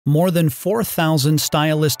more than 4,000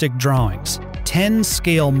 stylistic drawings, 10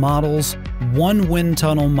 scale models, 1 wind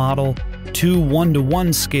tunnel model, 2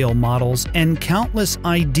 1:1 scale models, and countless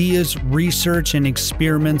ideas, research, and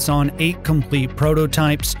experiments on 8 complete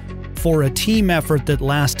prototypes for a team effort that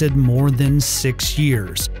lasted more than 6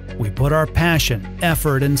 years. We put our passion,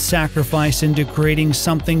 effort, and sacrifice into creating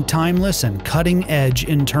something timeless and cutting edge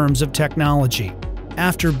in terms of technology.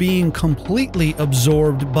 After being completely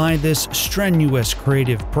absorbed by this strenuous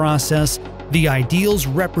creative process, the ideals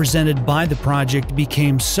represented by the project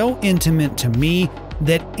became so intimate to me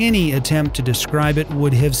that any attempt to describe it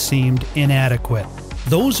would have seemed inadequate.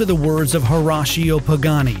 Those are the words of Horacio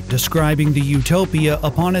Pagani describing the Utopia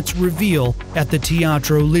upon its reveal at the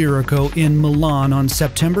Teatro Lirico in Milan on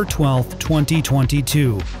September 12,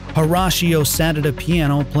 2022. Horacio sat at a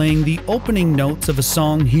piano playing the opening notes of a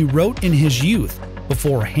song he wrote in his youth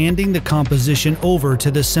before handing the composition over to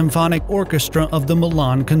the symphonic orchestra of the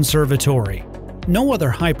Milan Conservatory. No other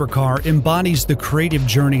hypercar embodies the creative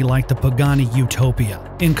journey like the Pagani Utopia,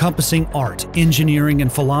 encompassing art, engineering, and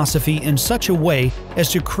philosophy in such a way as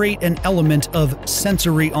to create an element of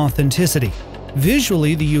sensory authenticity.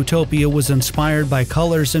 Visually, the Utopia was inspired by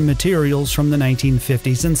colors and materials from the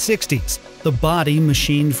 1950s and 60s. The body,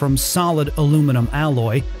 machined from solid aluminum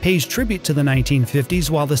alloy, pays tribute to the 1950s,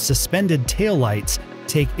 while the suspended taillights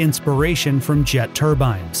take inspiration from jet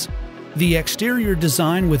turbines. The exterior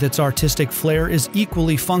design with its artistic flair is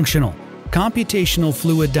equally functional. Computational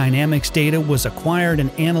fluid dynamics data was acquired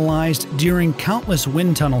and analyzed during countless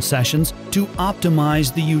wind tunnel sessions to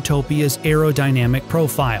optimize the Utopia's aerodynamic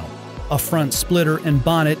profile. A front splitter and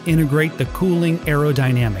bonnet integrate the cooling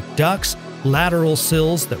aerodynamic ducts, lateral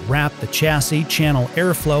sills that wrap the chassis channel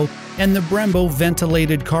airflow, and the Brembo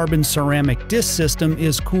ventilated carbon ceramic disc system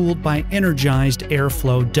is cooled by energized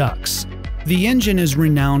airflow ducts. The engine is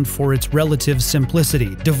renowned for its relative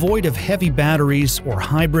simplicity, devoid of heavy batteries or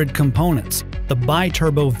hybrid components. The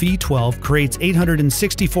bi-turbo V12 creates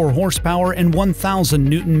 864 horsepower and 1,000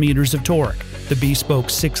 Nm of torque. The bespoke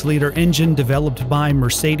 6-liter engine developed by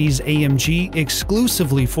Mercedes-AMG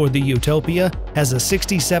exclusively for the Utopia has a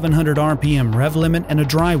 6,700 RPM rev limit and a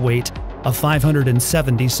dry weight of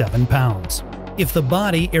 577 pounds. If the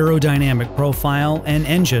body, aerodynamic profile, and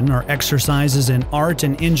engine are exercises in art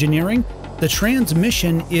and engineering, the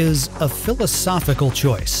transmission is a philosophical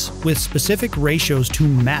choice, with specific ratios to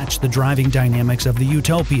match the driving dynamics of the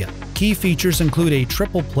Utopia. Key features include a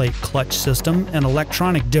triple-plate clutch system, an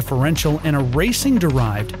electronic differential, and a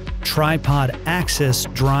racing-derived tripod axis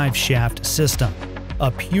drive shaft system. A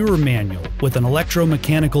pure manual with an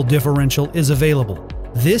electromechanical differential is available.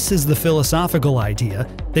 This is the philosophical idea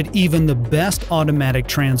that even the best automatic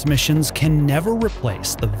transmissions can never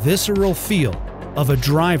replace the visceral feel of a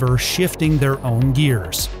driver shifting their own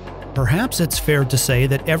gears. Perhaps it's fair to say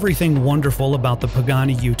that everything wonderful about the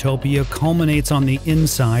Pagani Utopia culminates on the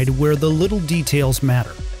inside, where the little details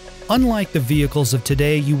matter. Unlike the vehicles of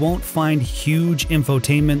today, you won't find huge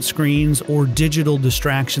infotainment screens or digital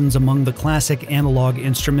distractions among the classic analog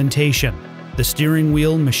instrumentation. The steering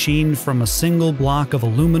wheel, machined from a single block of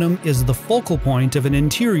aluminum, is the focal point of an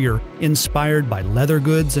interior inspired by leather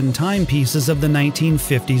goods and timepieces of the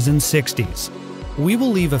 1950s and 60s. We will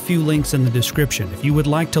leave a few links in the description if you would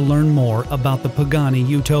like to learn more about the Pagani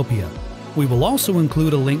Utopia. We will also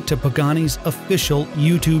include a link to Pagani's official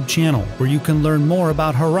YouTube channel, where you can learn more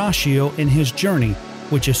about Horacio and his journey,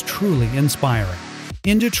 which is truly inspiring.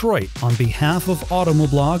 In Detroit, on behalf of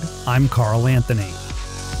Automoblog, I'm Carl Anthony.